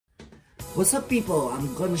What's up people,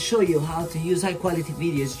 I'm gonna show you how to use high quality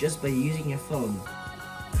videos just by using your phone.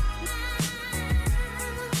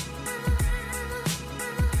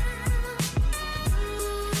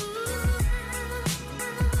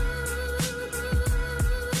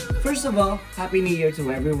 First of all, Happy New Year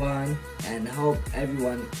to everyone, and hope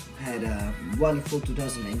everyone had a wonderful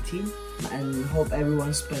 2019, and hope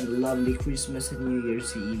everyone spent a lovely Christmas and New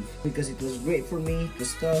Year's Eve, because it was great for me. It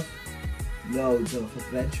was tough, loads of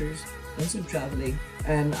adventures, and some traveling,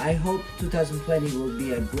 and I hope 2020 will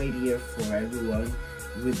be a great year for everyone,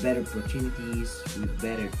 with better opportunities, with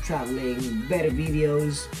better traveling, better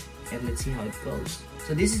videos, and let's see how it goes.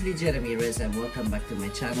 So this is Ramirez, and welcome back to my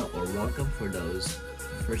channel, or welcome for those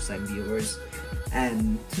first-time viewers.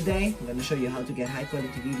 And today I'm going to show you how to get high quality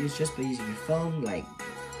videos just by using your phone. Like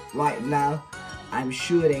right now I'm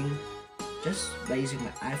shooting just by using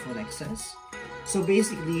my iPhone XS. So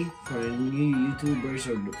basically, for new YouTubers,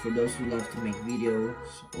 or for those who love to make videos,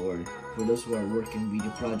 or for those who are working video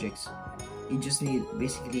projects, you just need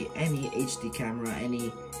basically any HD camera,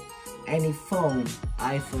 any phone,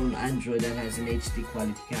 iPhone, Android that has an HD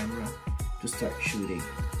quality camera to start shooting.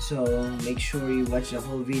 So make sure you watch the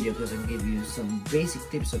whole video, because I'll give you some basic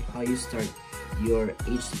tips on how you start your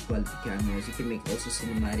HD quality cameras. You can make also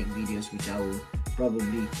cinematic videos, which I will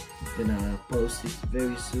probably gonna post it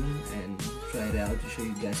very soon and try it out to show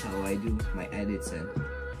you guys how I do my edits and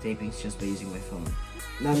tapings just by using my phone.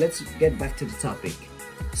 Now let's get back to the topic.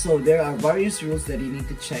 So there are various rules that you need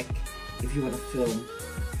to check if you want to film.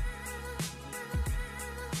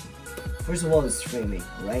 First of all, it's framing,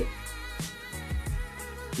 right?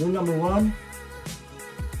 Rule number 1,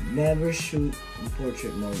 never shoot in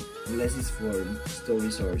portrait mode unless it's for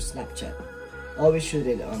stories or Snapchat. Always shoot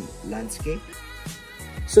it on landscape.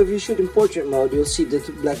 So if you shoot in portrait mode, you'll see the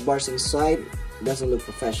two black bars inside. It doesn't look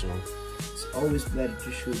professional. It's always better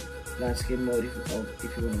to shoot landscape mode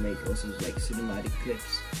if you want to make also like cinematic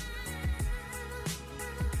clips.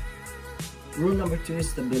 Rule number 2 is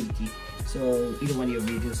stability. So you don't want your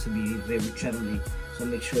videos to be very trembly. So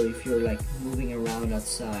make sure if you're like moving around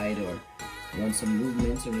outside or want some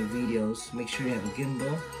movements on your videos, make sure you have a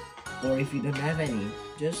gimbal. Or if you don't have any,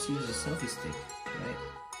 just use a selfie stick, right?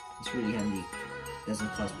 It's really handy. Doesn't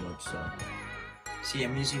cost much. So see,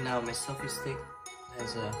 I'm using now my selfie stick. It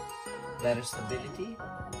has a better stability.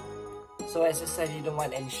 So as I said, you don't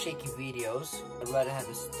want any shaky videos. I'd rather have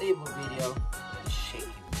a stable video than shaky.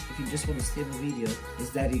 If you just want a stable video,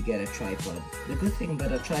 is that you get a tripod. The good thing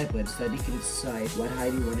about a tripod is that you can decide what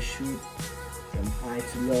height you want to shoot, from high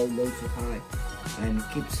to low, low to high, and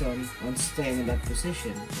keeps on staying in that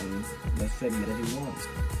position on the frame that you want.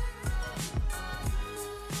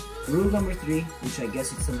 Rule number 3, which I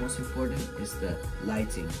guess is the most important, is the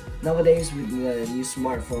lighting. Nowadays with the new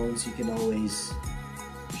smartphones, you can always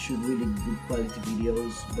shoot really good quality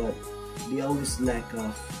videos, but they always lack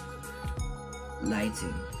of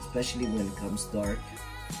lighting, especially when it comes dark.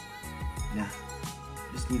 Nah,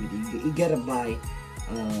 just leave it. You gotta buy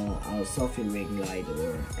a selfie ring light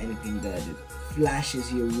or anything that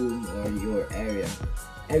flashes your room or your area.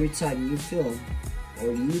 Every time you film or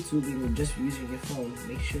YouTubing or just using your phone,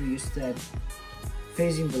 make sure you stand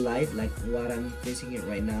facing the light like what I'm facing it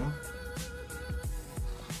right now.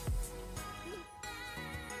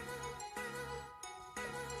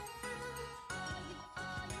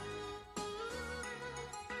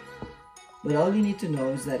 But all you need to know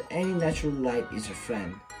is that any natural light is your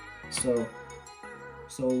friend. So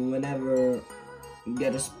whenever you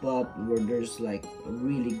get a spot where there's like a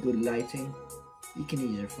really good lighting, you can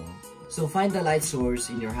use your phone. So find the light source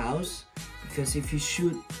in your house, because if you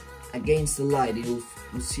shoot against the light, you'll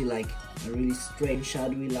see like a really strange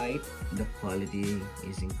shadowy light. The quality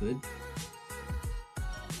isn't good.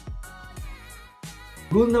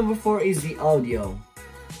 Rule number 4 is the audio.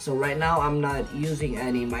 So right now I'm not using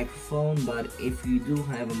any microphone, but if you do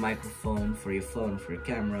have a microphone for your phone, for your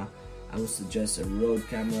camera, I would suggest a Rode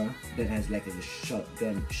camera that has like a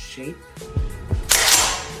shotgun shape.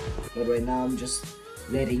 But right now I'm just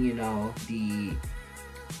letting you know the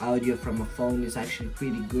audio from a phone is actually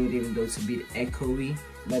pretty good, even though it's a bit echoey.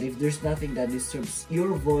 But if there's nothing that disturbs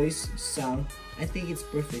your voice sound, I think it's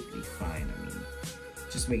perfectly fine. I mean,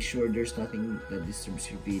 just make sure there's nothing that disturbs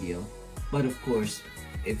your video. But of course,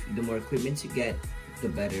 if the more equipment you get, the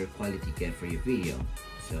better quality you get for your video.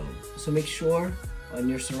 So make sure on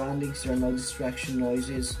your surroundings there are no distraction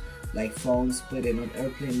noises like phones. Put it on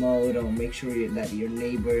airplane mode, or make sure that your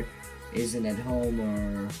neighbor isn't at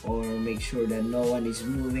home, or make sure that no one is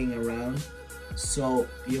moving around, so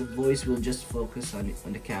your voice will just focus on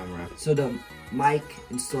the camera. So the mic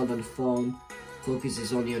installed on the phone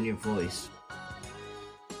focuses only on your voice.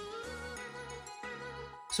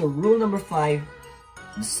 So rule number 5,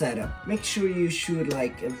 the setup. Make sure you shoot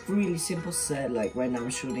like a really simple set. Like right now I'm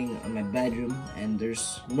shooting on my bedroom and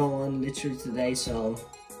there's no one literally today, so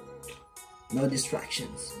no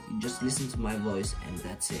distractions. You just listen to my voice and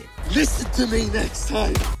that's it. Listen to me next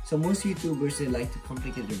time. So most YouTubers, they like to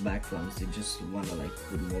complicate their backgrounds. They just want to like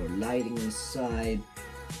put more lighting inside,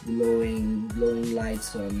 glowing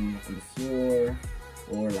lights on the floor,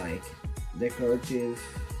 or like decorative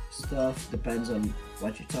stuff. Depends on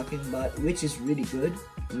what you're talking about, which is really good,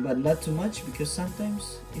 but not too much because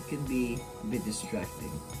sometimes it can be a bit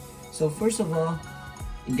distracting. So first of all,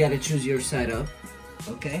 you gotta choose your setup,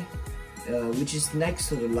 okay? Which is next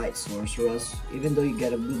to the light source, or else even though you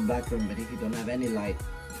get a good background, but if you don't have any light,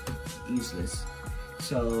 useless.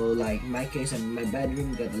 So like in my case, I'm in my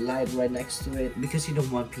bedroom, got the light right next to it, because you don't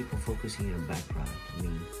want people focusing on your background. I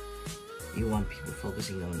mean, you want people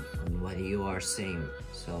focusing on what you are saying,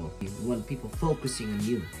 so you want people focusing on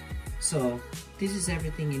you. So this is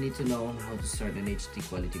everything you need to know on how to start an HD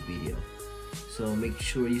quality video. So make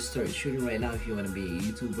sure you start shooting right now if you want to be a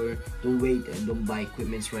YouTuber. Don't wait and don't buy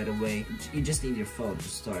equipments right away. You just need your phone to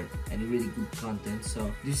start and really good content. So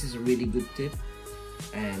this is a really good tip.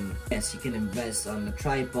 And yes, you can invest on the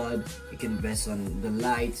tripod, you can invest on the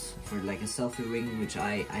lights for like a selfie ring, which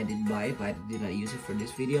I did buy, but I did not use it for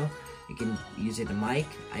this video. You can use it a mic,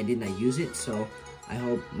 I did not use it, so I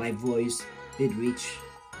hope my voice did reach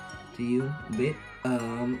to you a bit.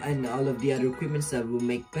 And all of the other equipments that will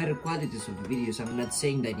make better qualities of the videos. I'm not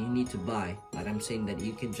saying that you need to buy, but I'm saying that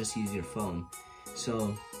you can just use your phone.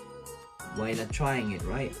 So why not trying it,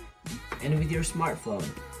 right? And with your smartphone,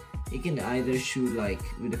 you can either shoot like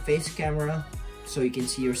with a face camera, so you can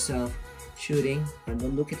see yourself shooting, and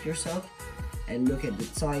don't look at yourself, and look at the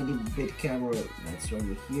tiny bit camera that's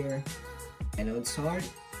over here. I know it's hard,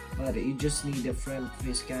 but you just need a front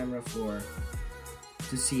face camera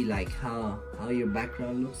to see like how your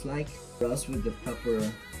background looks like, or else with the proper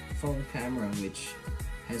phone camera, which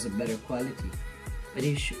has a better quality. But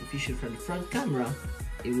if you shoot from the front camera,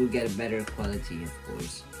 it will get a better quality, of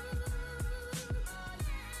course.